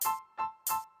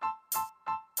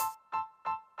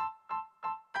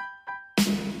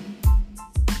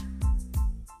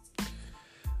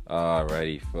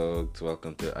Alrighty, folks,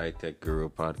 welcome to iTech Guru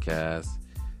Podcast.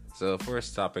 So,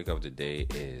 first topic of the day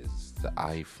is the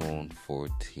iPhone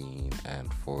 14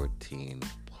 and 14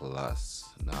 Plus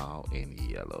now in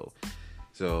yellow.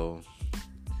 So,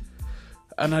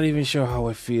 I'm not even sure how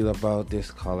I feel about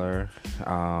this color.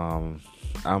 I'm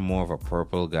more of a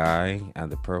purple guy, and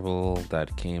the purple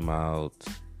that came out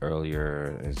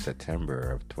earlier in September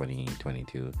of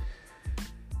 2022.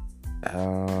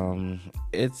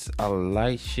 It's a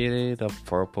light shade of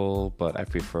purple, but I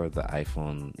prefer the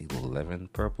iPhone 11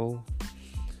 purple.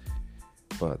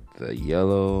 But the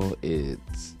yellow,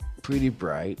 it's pretty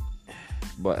bright,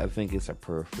 but I think it's a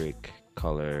perfect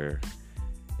color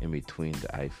in between the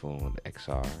iPhone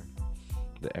XR.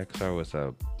 The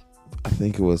XR I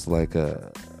think it was like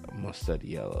a mustard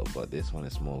yellow, but this one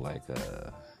is more like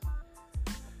how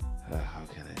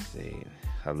can I say it?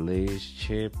 A Lay's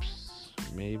chips.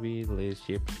 Maybe Lay's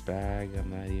chips bag. I'm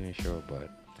not even sure, but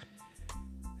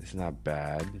it's not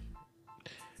bad.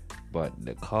 But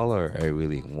the color I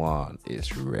really want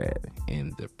is red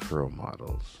in the Pro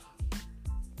models.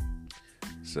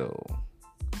 So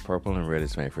purple and red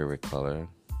is my favorite color.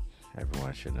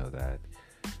 Everyone should know that.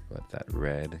 But that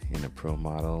red in a Pro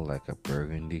model, like a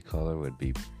burgundy color, would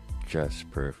be just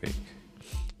perfect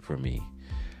for me.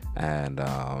 And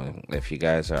if you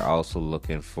guys are also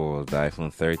looking for the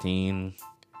iPhone 13,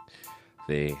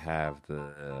 they have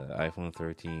the iPhone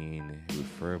 13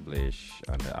 refurbished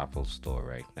on the Apple Store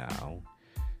right now.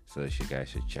 So you guys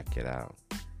should check it out.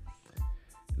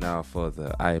 Now for the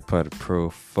iPad Pro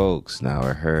folks, now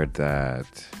I heard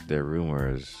that there are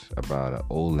rumors about an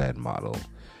OLED model.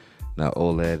 Now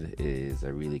OLED is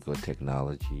a really good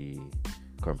technology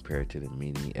compared to the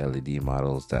mini LED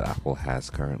models that Apple has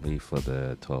currently for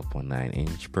the 12.9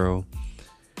 inch Pro.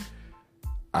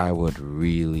 I would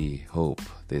really hope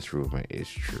this rumor is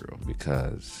true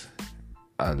because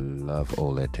I love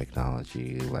OLED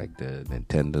technology, like the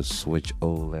Nintendo Switch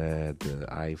OLED, the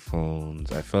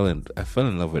iPhones. I fell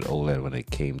in love with OLED when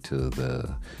it came to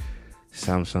the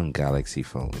Samsung Galaxy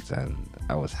phones, and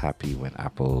I was happy when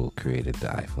Apple created the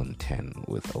iPhone 10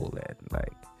 with OLED.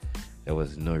 Like, there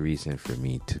was no reason for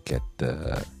me to get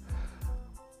the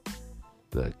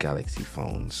Galaxy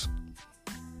phones.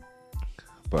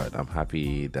 But I'm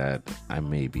happy that I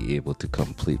may be able to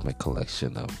complete my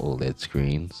collection of OLED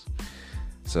screens.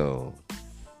 So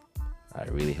I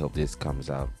really hope this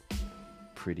comes out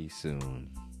pretty soon.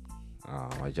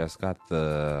 I just got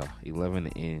the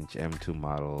 11-inch M2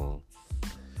 model.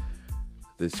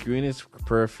 The screen is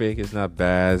perfect. It's not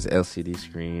bad. It's LCD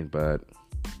screen, but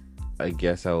I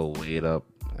guess I'll wait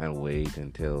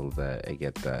until I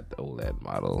get that OLED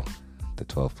model, the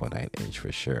 12.9 inch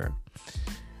for sure.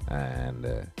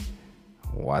 And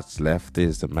what's left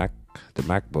is the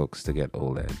MacBooks to get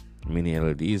OLED. Mini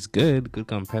LED is good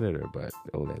competitor, but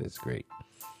OLED is great.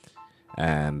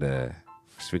 And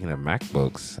speaking of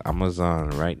MacBooks,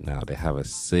 Amazon right now, they have a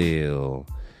sale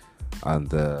on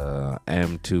the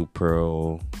M2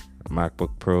 Pro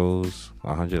MacBook Pros,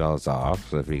 $100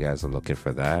 off. So if you guys are looking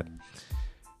for that,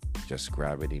 just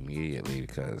grab it immediately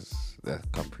because the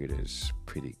computer is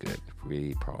pretty good,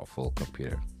 really powerful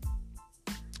computer.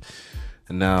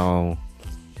 Now,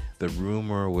 the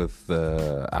rumor with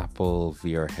the Apple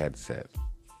VR headset.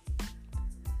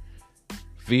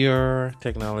 VR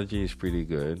technology is pretty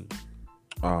good.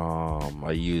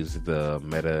 I use the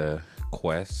Meta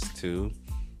Quest 2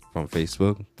 from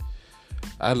Facebook.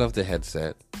 I love the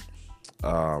headset.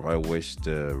 I wish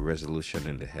the resolution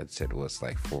in the headset was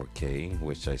like 4K,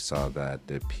 which I saw that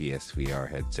the PSVR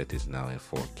headset is now in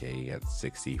 4K at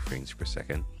 60 frames per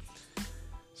second.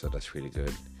 So that's really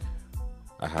good.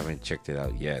 I haven't checked it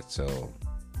out yet, so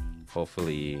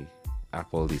hopefully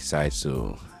Apple decides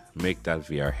to make that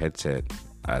VR headset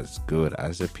as good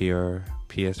as the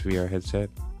PSVR headset.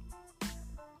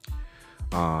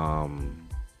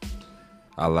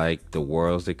 I like the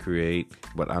worlds they create,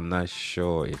 but I'm not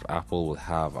sure if Apple will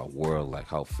have a world like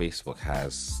how Facebook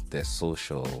has their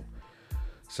social.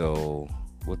 So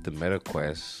with the Meta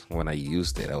Quest, when I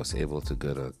used it, I was able to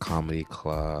go to comedy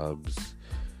clubs,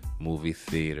 movie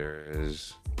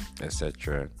theaters,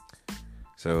 etc.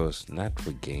 So it's not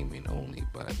for gaming only,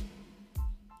 but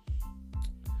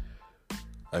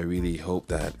I really hope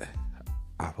that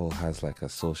Apple has like a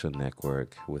social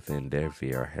network within their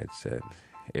VR headset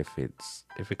if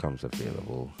it comes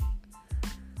available.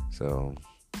 So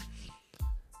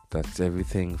that's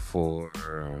everything for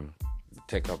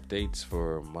tech updates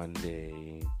for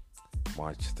Monday,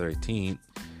 March 13th.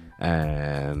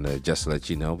 And just to let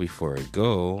you know before I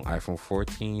go, iPhone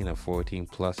 14 and 14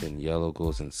 Plus in yellow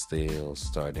goes on sale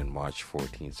starting March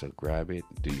 14th. So grab it,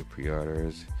 do your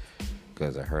pre-orders,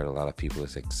 because I heard a lot of people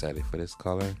is excited for this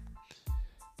color.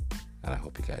 And I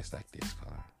hope you guys like this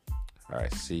color.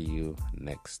 Alright, see you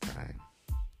next time.